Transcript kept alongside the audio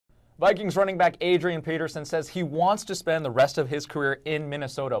Vikings running back Adrian Peterson says he wants to spend the rest of his career in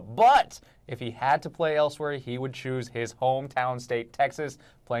Minnesota, but if he had to play elsewhere, he would choose his hometown state, Texas,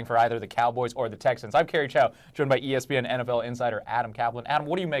 playing for either the Cowboys or the Texans. I'm Kerry Chow, joined by ESPN NFL insider Adam Caplan. Adam,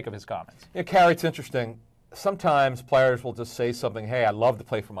 what do you make of his comments? Yeah, Kerry, it's interesting. Sometimes players will just say something, hey, I'd love to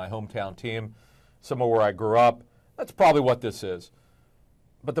play for my hometown team, somewhere where I grew up. That's probably what this is.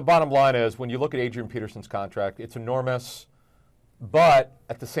 But the bottom line is, when you look at Adrian Peterson's contract, it's enormous. But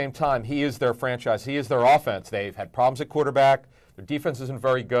at the same time, he is their franchise. He is their offense. They've had problems at quarterback. Their defense isn't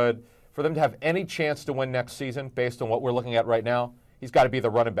very good. For them to have any chance to win next season, based on what we're looking at right now, he's got to be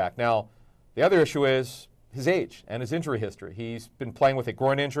the running back. Now, the other issue is his age and his injury history. He's been playing with a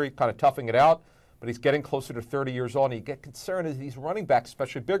groin injury, kind of toughing it out, but he's getting closer to 30 years old, and you get concerned as these running backs,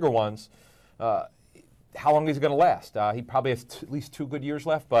 especially bigger ones, how long is he going to last? He probably has at least 2 good years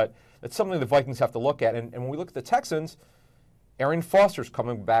left, but that's something the Vikings have to look at. And when we look at the Texans, Arian Foster's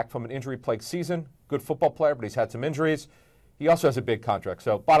coming back from an injury-plagued season. Good football player, but he's had some injuries. He also has a big contract.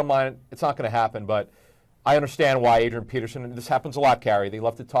 So bottom line, it's not going to happen, but I understand why Adrian Peterson, and this happens a lot, Kerry, they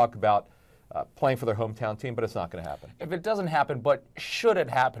love to talk about playing for their hometown team, but it's not going to happen. If it doesn't happen, but should it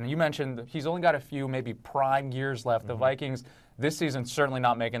happen, you mentioned he's only got a few maybe prime years left. The Vikings this season certainly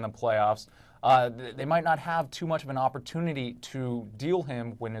not making the playoffs. They might not have too much of an opportunity to deal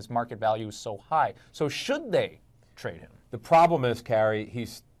him when his market value is so high. So should they trade him? The problem is, Kerry,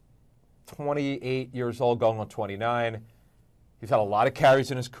 he's 28 years old, going on 29. He's had a lot of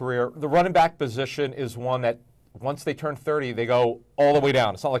carries in his career. The running back position is one that once they turn 30, they go all the way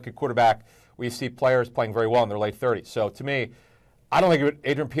down. It's not like a quarterback where you see players playing very well in their late 30s. So to me, I don't think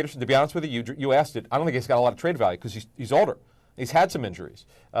Adrian Peterson, to be honest with you, you asked it, I don't think he's got a lot of trade value because he's older. He's had some injuries.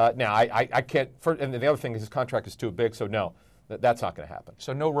 Now, I can't, and the other thing is his contract is too big, so no, that's not going to happen.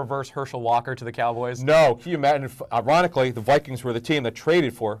 So no reverse Herschel Walker to the Cowboys? No. Can you imagine, ironically, the Vikings were the team that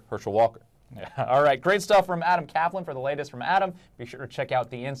traded for Herschel Walker. Yeah. All right, great stuff from Adam Caplan. For the latest from Adam, be sure to check out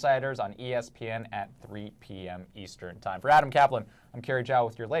The Insiders on ESPN at 3 p.m. Eastern Time. For Adam Caplan, I'm Kerry Chow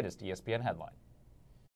with your latest ESPN headline.